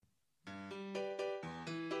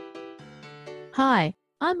Hi,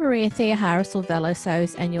 I'm Maria Theoharis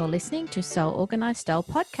Velosos, and you're listening to Sew Organised Style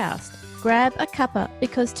Podcast. Grab a cuppa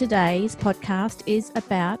because today's podcast is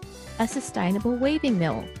about a sustainable weaving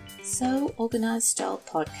mill. Sew Organised Style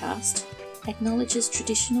Podcast acknowledges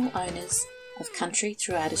traditional owners of country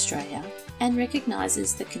throughout Australia and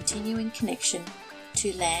recognises the continuing connection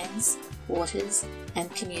to lands, waters and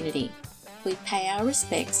community. We pay our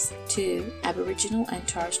respects to Aboriginal and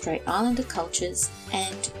Torres Strait Islander cultures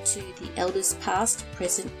and to the elders past,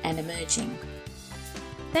 present and emerging.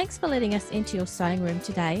 Thanks for letting us into your sewing room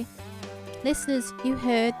today. Listeners, you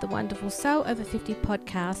heard the wonderful Sew Over 50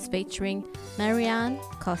 podcast featuring Marianne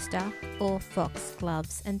Costa, or Fox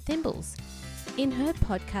Gloves and Thimbles. In her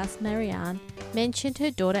podcast, Marianne mentioned her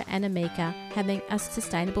daughter Annamieka having a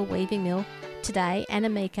sustainable weaving mill. Today,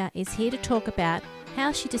 Annamieka is here to talk about how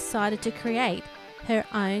she decided to create her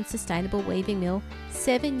own sustainable weaving mill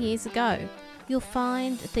 7 years ago. You'll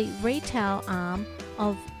find the retail arm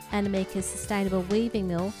of Annamieka's sustainable weaving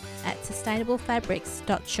mill at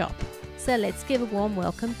sustainablefabrics.shop. So let's give a warm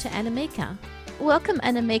welcome to Annamieka. Welcome,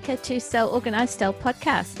 Annamieka, to Sew Organised Style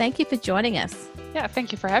Podcast. Thank you for joining us. Yeah,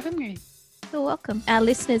 thank you for having me. You're welcome. Our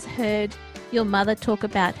listeners heard your mother talk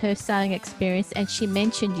about her sewing experience, and she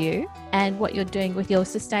mentioned you and what you're doing with your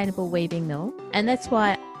sustainable weaving mill. And that's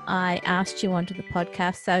why I asked you onto the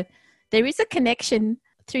podcast. So there is a connection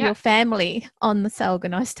through your family on the Sew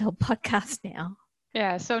Organised Style podcast now.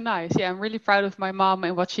 Yeah, so nice. Yeah, I'm really proud of my mom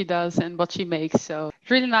and what she does and what she makes. So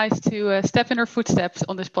it's really nice to step in her footsteps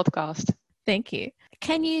on this podcast. Thank you.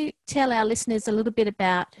 Can you tell our listeners a little bit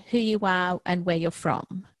about who you are and where you're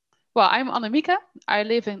from? Well, I'm Annamieka. I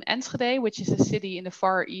live in Enschede, which is a city in the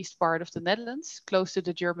far east part of the Netherlands, close to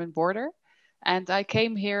the German border. And I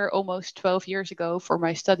came here almost 12 years ago for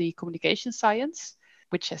my study communication science,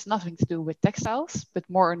 which has nothing to do with textiles, but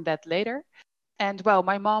more on that later. And well,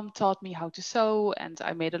 my mom taught me how to sew, and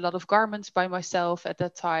I made a lot of garments by myself at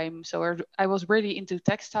that time. So I was really into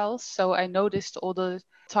textiles. So I noticed all the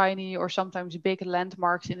tiny or sometimes big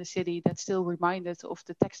landmarks in the city that still reminded of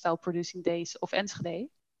the textile producing days of Enschede.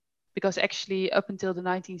 Because actually, up until the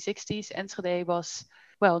 1960s, Enschede was,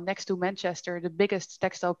 well, next to Manchester, the biggest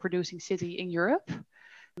textile producing city in Europe.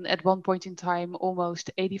 And at one point in time,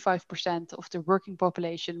 almost 85% of the working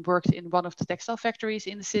population worked in one of the textile factories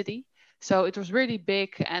in the city. So it was really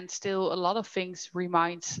big, and still a lot of things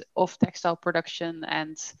remind of textile production,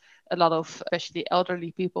 and a lot of, especially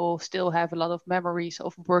elderly people, still have a lot of memories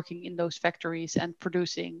of working in those factories and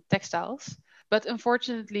producing textiles. But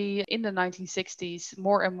unfortunately, in the 1960s,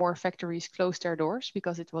 more and more factories closed their doors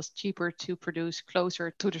because it was cheaper to produce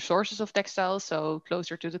closer to the sources of textiles, so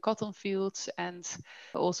closer to the cotton fields, and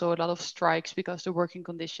also a lot of strikes because the working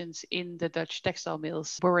conditions in the Dutch textile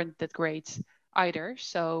mills weren't that great either.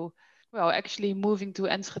 So, well, actually moving to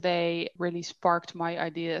Enschede really sparked my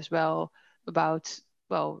idea as well about,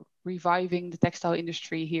 well, reviving the textile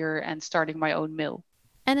industry here and starting my own mill.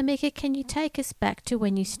 Annamieka, can you take us back to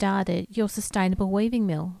when you started your sustainable weaving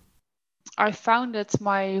mill? I founded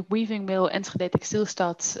my weaving mill Enschede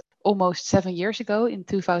Textielstad almost 7 years ago in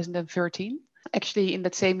 2013. Actually, in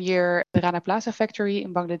that same year, the Rana Plaza factory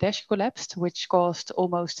in Bangladesh collapsed, which caused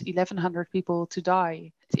almost 1,100 people to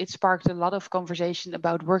die. It sparked a lot of conversation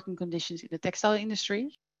about working conditions in the textile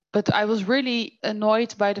industry. But I was really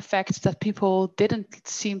annoyed by the fact that people didn't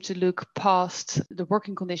seem to look past the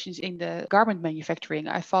working conditions in the garment manufacturing.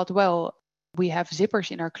 I thought, well, we have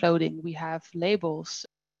zippers in our clothing, we have labels,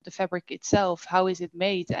 the fabric itself, how is it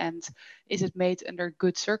made? And is it made under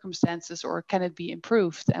good circumstances, or can it be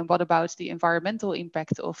improved? And what about the environmental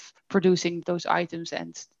impact of producing those items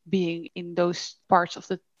and being in those parts of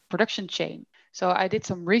the production chain? So I did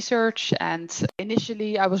some research, and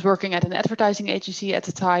initially I was working at an advertising agency at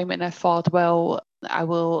the time, and I thought, well, I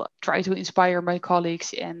will try to inspire my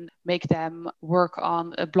colleagues and make them work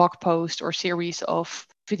on a blog post or series of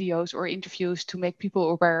videos or interviews to make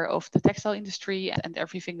people aware of the textile industry and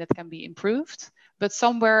everything that can be improved. But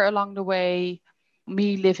somewhere along the way,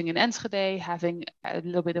 me living in Enschede, having a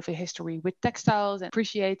little bit of a history with textiles and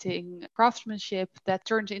appreciating craftsmanship, that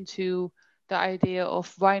turned into the idea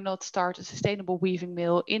of why not start a sustainable weaving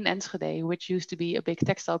mill in Enschede, which used to be a big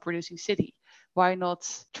textile producing city. Why not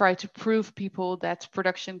try to prove people that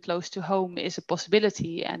production close to home is a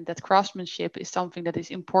possibility, and that craftsmanship is something that is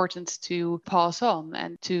important to pass on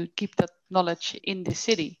and to keep that knowledge in the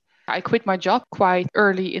city. I quit my job quite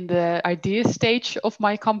early in the idea stage of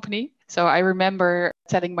my company. So I remember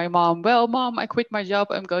telling my mom, well, mom, I quit my job.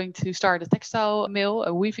 I'm going to start a textile mill,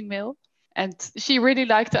 a weaving mill. And she really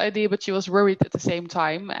liked the idea, but she was worried at the same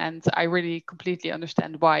time. And I really completely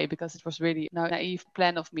understand why, because it was really a naive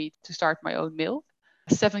plan of me to start my own mill.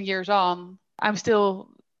 7 years on, I'm still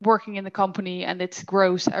working in the company and it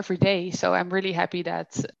grows every day. So I'm really happy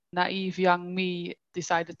that naive young me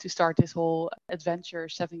decided to start this whole adventure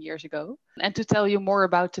 7 years ago. And to tell you more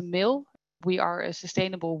about the mill, we are a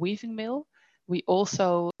sustainable weaving mill. We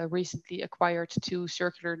also recently acquired 2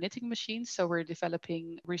 circular knitting machines. So we're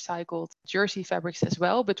developing recycled jersey fabrics as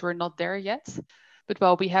well, but we're not there yet. But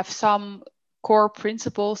well, we have some core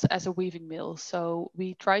principles as a weaving mill. So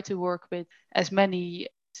we try to work with as many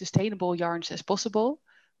sustainable yarns as possible,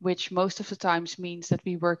 which most of the times means that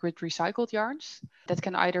we work with recycled yarns. That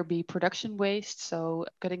can either be production waste, so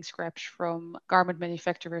cutting scraps from garment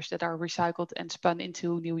manufacturers that are recycled and spun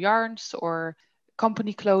into new yarns, or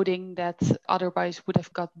company clothing that otherwise would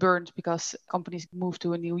have got burned because companies moved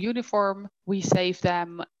to a new uniform. We save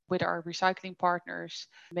them with our recycling partners,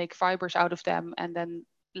 make fibers out of them, and then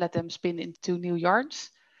let them spin into new yarns.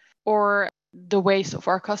 Or the waste of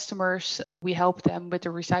our customers, we help them with the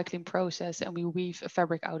recycling process and we weave a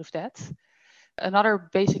fabric out of that. Another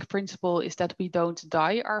basic principle is that we don't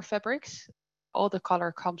dye our fabrics. All the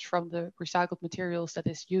color comes from the recycled materials that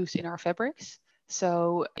is used in our fabrics.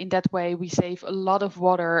 So in that way, we save a lot of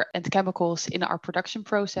water and chemicals in our production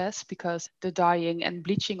process, because the dyeing and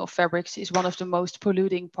bleaching of fabrics is one of the most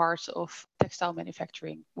polluting parts of textile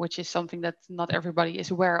manufacturing, which is something that not everybody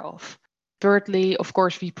is aware of. Thirdly, of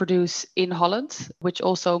course, we produce in Holland, which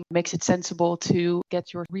also makes it sensible to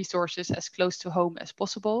get your resources as close to home as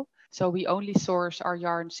possible. So we only source our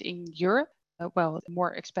yarns in Europe.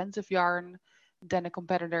 More expensive yarn than a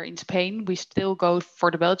competitor in Spain. We still go for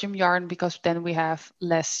the Belgium yarn because then we have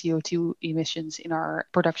less CO2 emissions in our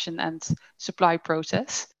production and supply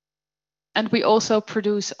process. And we also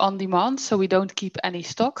produce on demand, so we don't keep any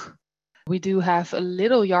stock. We do have a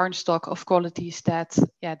little yarn stock of qualities that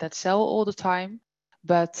sell all the time.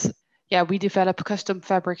 But we develop custom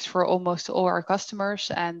fabrics for almost all our customers,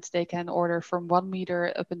 and they can order from 1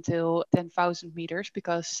 meter up until 10,000 meters,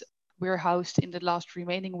 because we're housed in the last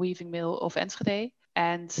remaining weaving mill of Enschede,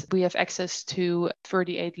 and we have access to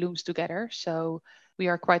 38 looms together. So we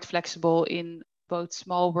are quite flexible in both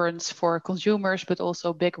small runs for consumers, but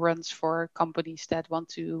also big runs for companies that want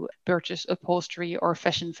to purchase upholstery or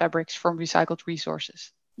fashion fabrics from recycled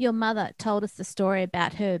resources. Your mother told us the story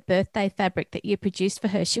about her birthday fabric that you produced for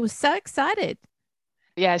her. She was so excited.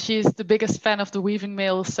 Yeah, she's the biggest fan of the weaving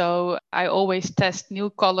mill. So I always test new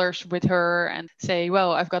colors with her and say,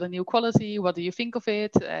 well, I've got a new quality. What do you think of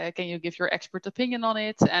it? Can you give your expert opinion on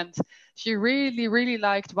it? And she really, really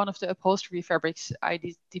liked one of the upholstery fabrics I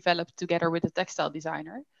developed together with a textile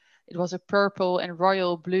designer. It was a purple and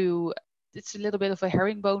royal blue. It's a little bit of a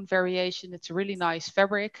herringbone variation. It's a really nice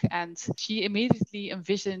fabric. And she immediately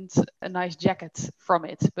envisioned a nice jacket from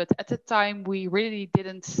it. But at the time, we really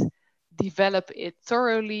didn't develop it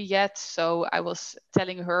thoroughly yet. So I was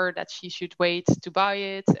telling her that she should wait to buy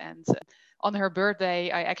it. And on her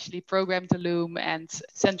birthday, I actually programmed the loom and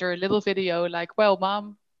sent her a little video like, well,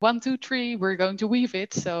 Mom, 1, 2, 3, we're going to weave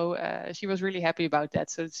it. So she was really happy about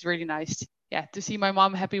that. So it's really nice to see my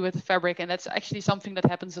mom happy with the fabric. And that's actually something that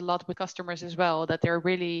happens a lot with customers as well, that they're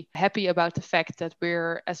really happy about the fact that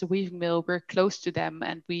we're, as a weaving mill, we're close to them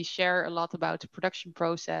and we share a lot about the production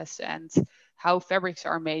process and how fabrics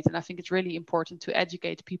are made. And I think it's really important to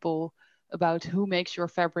educate people about who makes your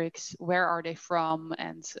fabrics, where are they from,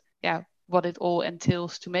 and what it all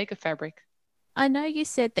entails to make a fabric. I know you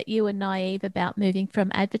said that you were naive about moving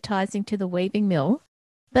from advertising to the weaving mill,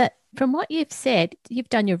 but from what you've said, you've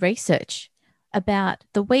done your research about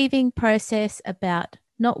the weaving process, about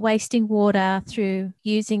not wasting water through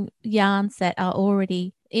using yarns that are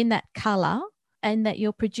already in that colour, and that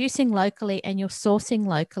you're producing locally and you're sourcing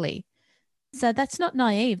locally. So that's not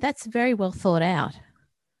naive. That's very well thought out.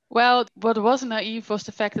 Well, what was naive was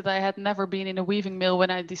the fact that I had never been in a weaving mill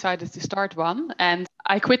when I decided to start one. And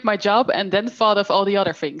I quit my job and then thought of all the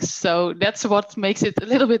other things. So that's what makes it a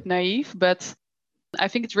little bit naive. But I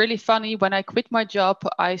think it's really funny. When I quit my job,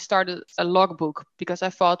 I started a logbook because I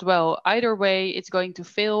thought, well, either way, it's going to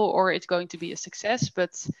fail or it's going to be a success.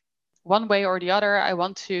 But one way or the other, I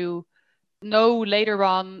want to know later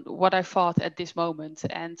on what I thought at this moment.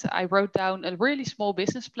 And I wrote down a really small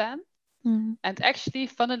business plan. Mm. And actually,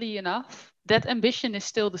 funnily enough, that ambition is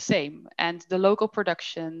still the same. And the local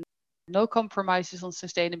production, no compromises on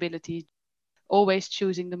sustainability, always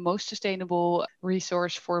choosing the most sustainable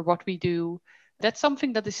resource for what we do. That's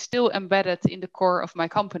something that is still embedded in the core of my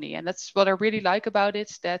company. And that's what I really like about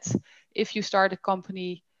it, that if you start a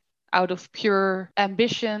company out of pure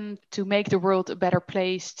ambition to make the world a better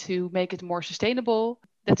place, to make it more sustainable,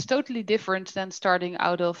 that's totally different than starting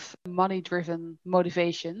out of money-driven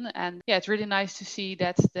motivation. And yeah, it's really nice to see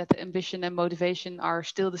that ambition and motivation are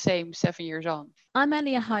still the same 7 years on. I'm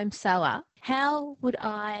only a home sewer. How would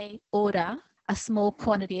I order a small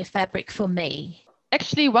quantity of fabric for me?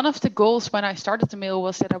 Actually, one of the goals when I started the mill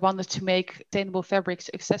was that I wanted to make sustainable fabrics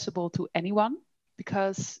accessible to anyone,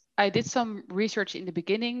 because I did some research in the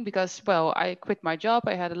beginning because, well, I quit my job.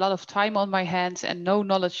 I had a lot of time on my hands and no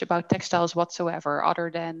knowledge about textiles whatsoever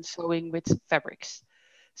other than sewing with fabrics.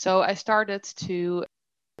 So I started to,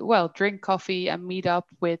 well, drink coffee and meet up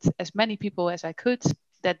with as many people as I could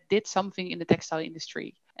that did something in the textile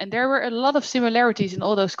industry. And there were a lot of similarities in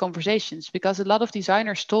all those conversations, because a lot of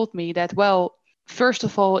designers told me that, well, first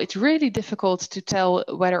of all, it's really difficult to tell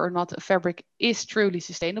whether or not a fabric is truly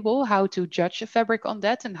sustainable, how to judge a fabric on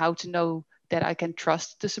that, and how to know that I can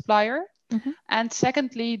trust the supplier. Mm-hmm. And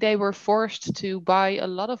secondly, they were forced to buy a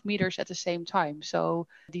lot of meters at the same time. So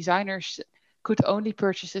designers could only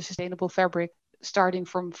purchase a sustainable fabric starting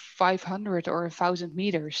from 500 or 1,000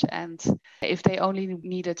 meters. And if they only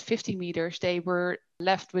needed 50 meters, they were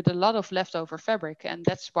left with a lot of leftover fabric. And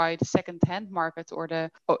that's why the second-hand market or the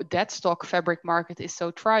dead stock fabric market is so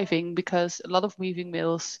thriving, because a lot of weaving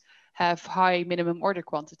mills have high minimum order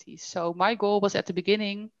quantities. So my goal was at the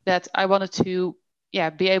beginning that I wanted to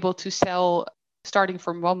be able to sell starting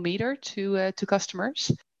from 1 meter to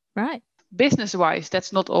customers. Right. Business-wise,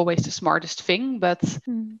 that's not always the smartest thing, but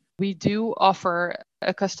we do offer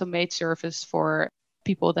a custom-made service for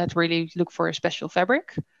people that really look for a special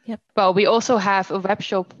fabric. Yep. Well, we also have a web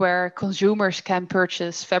shop where consumers can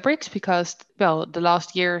purchase fabrics, because, well, the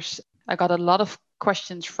last years I got a lot of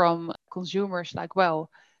questions from consumers like,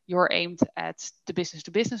 well, you're aimed at the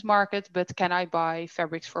business-to-business market, but can I buy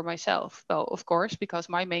fabrics for myself? Well, of course, because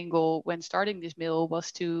my main goal when starting this mill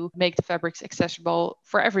was to make the fabrics accessible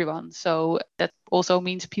for everyone. So that also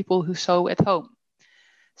means people who sew at home.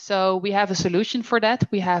 So we have a solution for that.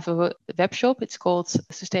 We have a web shop. It's called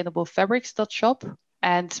sustainablefabrics.shop.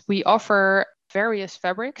 And we offer various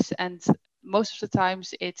fabrics. And most of the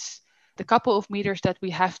times it's the couple of meters that we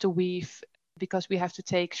have to weave, because we have to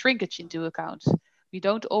take shrinkage into account. We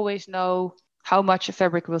don't always know how much a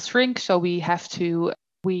fabric will shrink. So we have to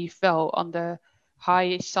weave on the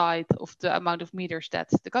high side of the amount of meters that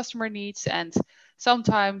the customer needs. And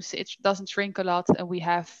sometimes it doesn't shrink a lot, and we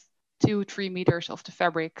have 2-3 meters of the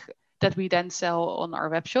fabric that we then sell on our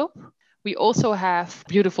web shop. We also have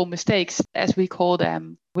beautiful mistakes, as we call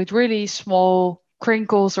them, with really small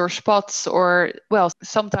crinkles or spots, or, well,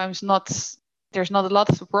 sometimes there's not a lot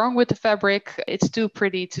wrong with the fabric. It's too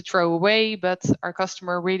pretty to throw away, but our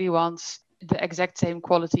customer really wants the exact same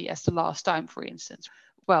quality as the last time, for instance.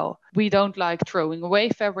 Well, we don't like throwing away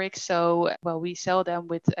fabrics, so, well, we sell them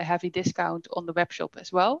with a heavy discount on the web shop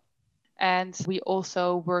as well. And we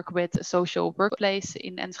also work with a social workplace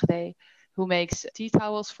in Enschede who makes tea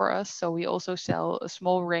towels for us. So we also sell a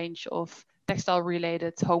small range of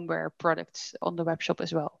textile-related homeware products on the web shop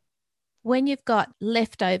as well. When you've got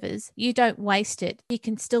leftovers, you don't waste it. It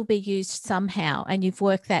can still be used somehow, and you've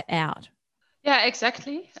worked that out. Yeah,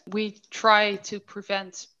 exactly. We try to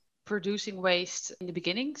prevent producing waste in the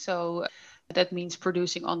beginning. So that means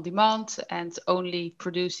producing on demand and only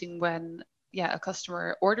producing when a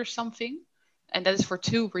customer orders something. And that is for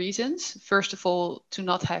 2 reasons. First of all, to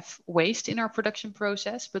not have waste in our production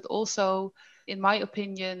process, but also, in my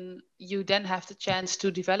opinion, you then have the chance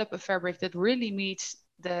to develop a fabric that really meets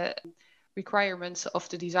the requirements of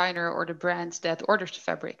the designer or the brand that orders the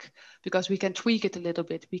fabric, because we can tweak it a little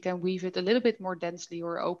bit. We can weave it a little bit more densely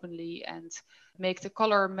or openly and make the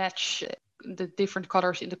color match the different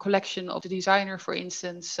colors in the collection of the designer, for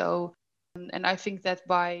instance. So, and I think that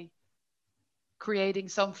by creating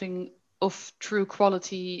something of true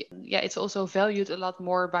quality, it's also valued a lot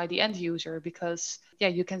more by the end user, because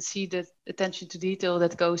you can see the attention to detail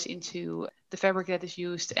that goes into the fabric that is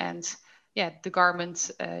used and the garment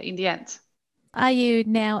in the end. Are you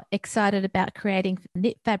now excited about creating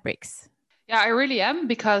knit fabrics? Yeah, I really am,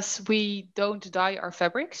 because we don't dye our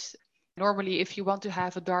fabrics. Normally, if you want to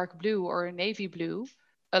have a dark blue or a navy blue,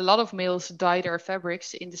 a lot of mills dye their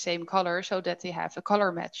fabrics in the same color so that they have a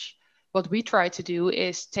color match. What we try to do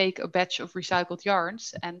is take a batch of recycled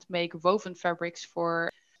yarns and make woven fabrics for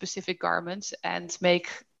specific garments and make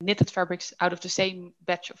knitted fabrics out of the same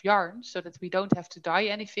batch of yarn, so that we don't have to dye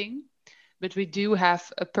anything, but we do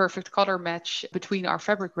have a perfect color match between our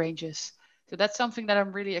fabric ranges. So that's something that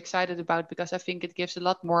I'm really excited about, because I think it gives a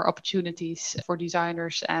lot more opportunities for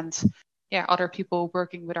designers and other people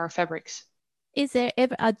working with our fabrics. Is there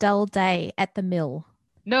ever a dull day at the mill?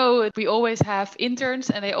 No, we always have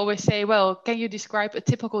interns, and they always say, well, can you describe a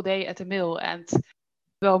typical day at the mill? And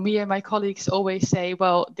Well, me and my colleagues always say,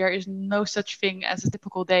 well, there is no such thing as a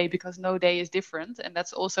typical day because no day is different. And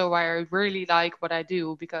that's also why I really like what I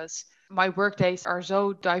do, because my work days are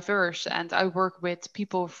so diverse and I work with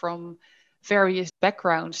people from various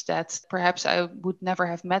backgrounds that perhaps I would never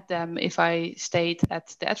have met them if I stayed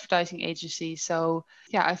at the advertising agency. So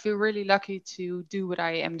yeah, I feel really lucky to do what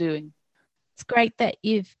I am doing. It's great that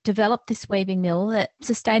you've developed this weaving mill, that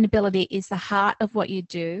sustainability is the heart of what you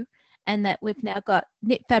do, and that we've now got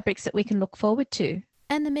knit fabrics that we can look forward to.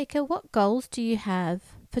 And Namika, what goals do you have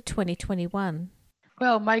for 2021?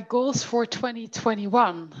 Well, my goals for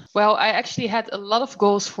 2021. Well, I actually had a lot of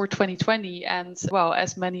goals for 2020. And well,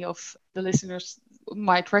 as many of the listeners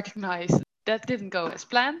might recognize, that didn't go as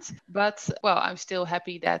planned. But well, I'm still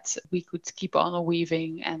happy that we could keep on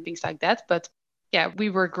weaving and things like that. But yeah, we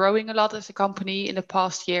were growing a lot as a company in the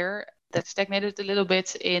past year. That stagnated a little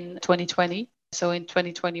bit in 2020. So in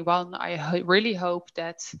 2021, I really hope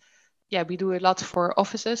that we do a lot for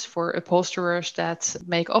offices, for upholsterers that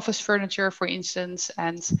make office furniture, for instance.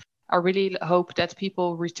 And I really hope that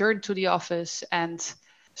people return to the office and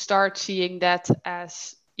start seeing that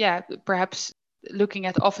as, perhaps looking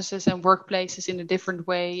at offices and workplaces in a different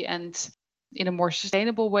way and in a more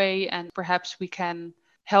sustainable way. And perhaps we can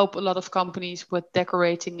help a lot of companies with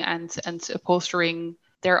decorating and upholstering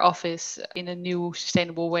their office in a new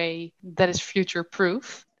sustainable way that is future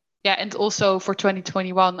proof. Yeah, and also for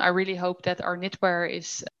 2021, I really hope that our knitwear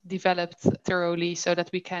is developed thoroughly so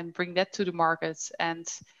that we can bring that to the market. And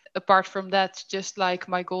apart from that, just like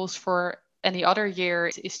my goals for any other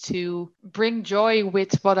year is to bring joy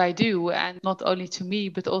with what I do, and not only to me,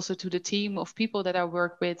 but also to the team of people that I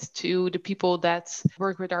work with, to the people that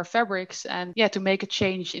work with our fabrics, and to make a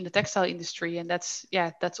change in the textile industry. And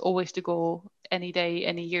that's always the goal, any day,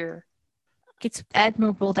 any year. It's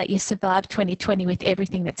admirable that you survived 2020 with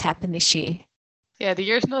everything that's happened this year. Yeah, the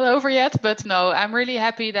year's not over yet, but no, I'm really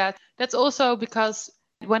happy that's also because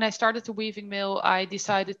when I started the weaving mill, I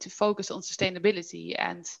decided to focus on sustainability,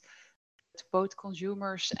 and both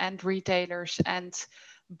consumers and retailers and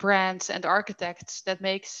brands and architects, that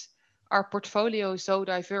makes our portfolio so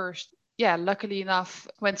diverse. Yeah, luckily enough,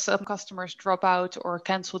 when some customers drop out or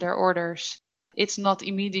cancel their orders, it's not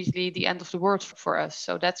immediately the end of the world for us.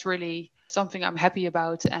 So that's really something I'm happy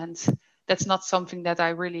about. And that's not something that I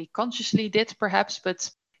really consciously did, perhaps, but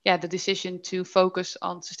the decision to focus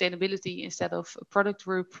on sustainability instead of a product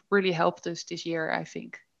group really helped us this year, I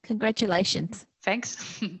think. Congratulations.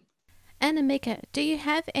 Thanks. And Namika, do you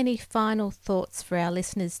have any final thoughts for our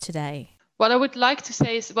listeners today? What I would like to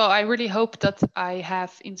say is, I really hope that I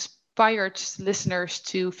have inspired listeners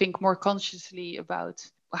to think more consciously about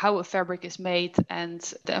how a fabric is made and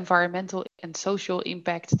the environmental and social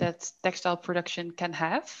impact that textile production can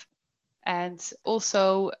have. And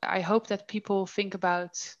also, I hope that people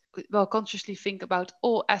consciously think about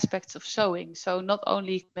all aspects of sewing. So not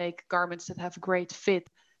only make garments that have a great fit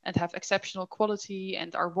and have exceptional quality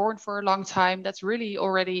and are worn for a long time, that's really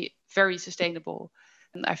already very sustainable.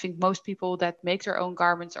 And I think most people that make their own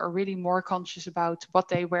garments are really more conscious about what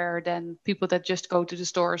they wear than people that just go to the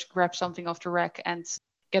stores, grab something off the rack and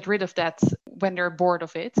get rid of that when they're bored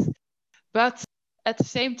of it. But at the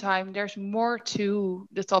same time, there's more to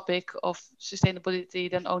the topic of sustainability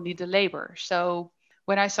than only the labor. So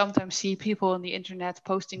when I sometimes see people on the internet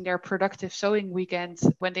posting their productive sewing weekends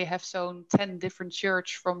when they have sewn 10 different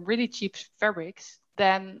shirts from really cheap fabrics,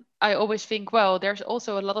 then I always think, well, there's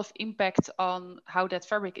also a lot of impact on how that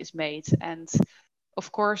fabric is made. And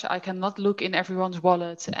of course, I cannot look in everyone's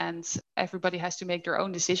wallet and everybody has to make their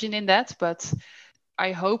own decision in that. But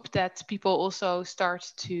I hope that people also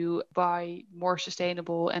start to buy more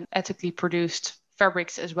sustainable and ethically produced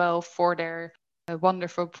fabrics as well for their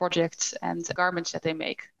wonderful projects and garments that they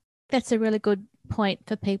make. That's a really good point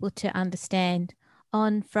for people to understand.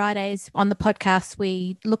 On Fridays on the podcast,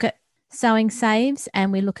 we look at sewing saves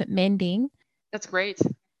and we look at mending. That's great.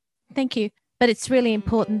 Thank you. But it's really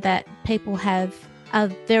important that people have a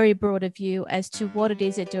very broader view as to what it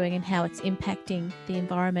is they're doing and how it's impacting the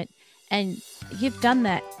environment. And you've done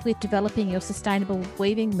that with developing your sustainable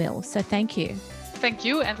weaving mill. So thank you. Thank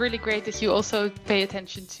you. And really great that you also pay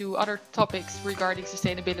attention to other topics regarding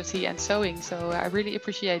sustainability and sewing. So I really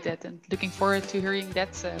appreciate that and looking forward to hearing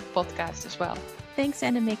that podcast as well. Thanks,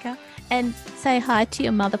 Namika. And say hi to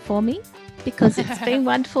your mother for me, because it's been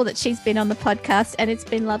wonderful that she's been on the podcast, and it's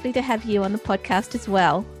been lovely to have you on the podcast as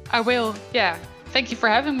well. I will. Yeah. Thank you for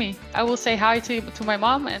having me. I will say hi to my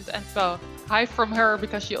mom and well, hi from her,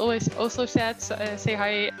 because she always also said say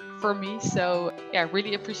hi for me. So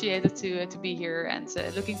really appreciate it to be here and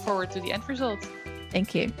looking forward to the end result.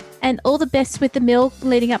 Thank you. And all the best with the mill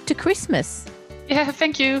leading up to Christmas. Yeah,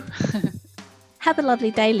 thank you. Have a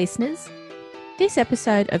lovely day, listeners. This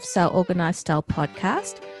episode of Sew Organised Style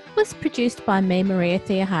podcast was produced by me, Maria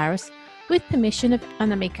Theoharis, with permission of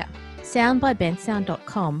Anamika. Sound by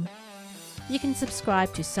bensound.com. You can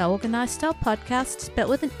subscribe to Sew Organised Style podcast, spelt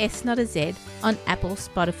with an S, not a Z, on Apple,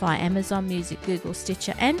 Spotify, Amazon Music, Google,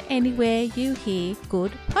 Stitcher, and anywhere you hear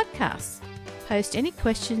good podcasts. Post any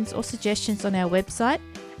questions or suggestions on our website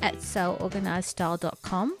at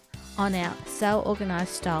seworganisedstyle.com, on our Sew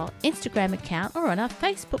Organised Style Instagram account, or on our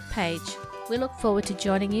Facebook page. We look forward to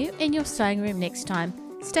joining you in your sewing room next time.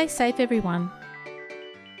 Stay safe, everyone.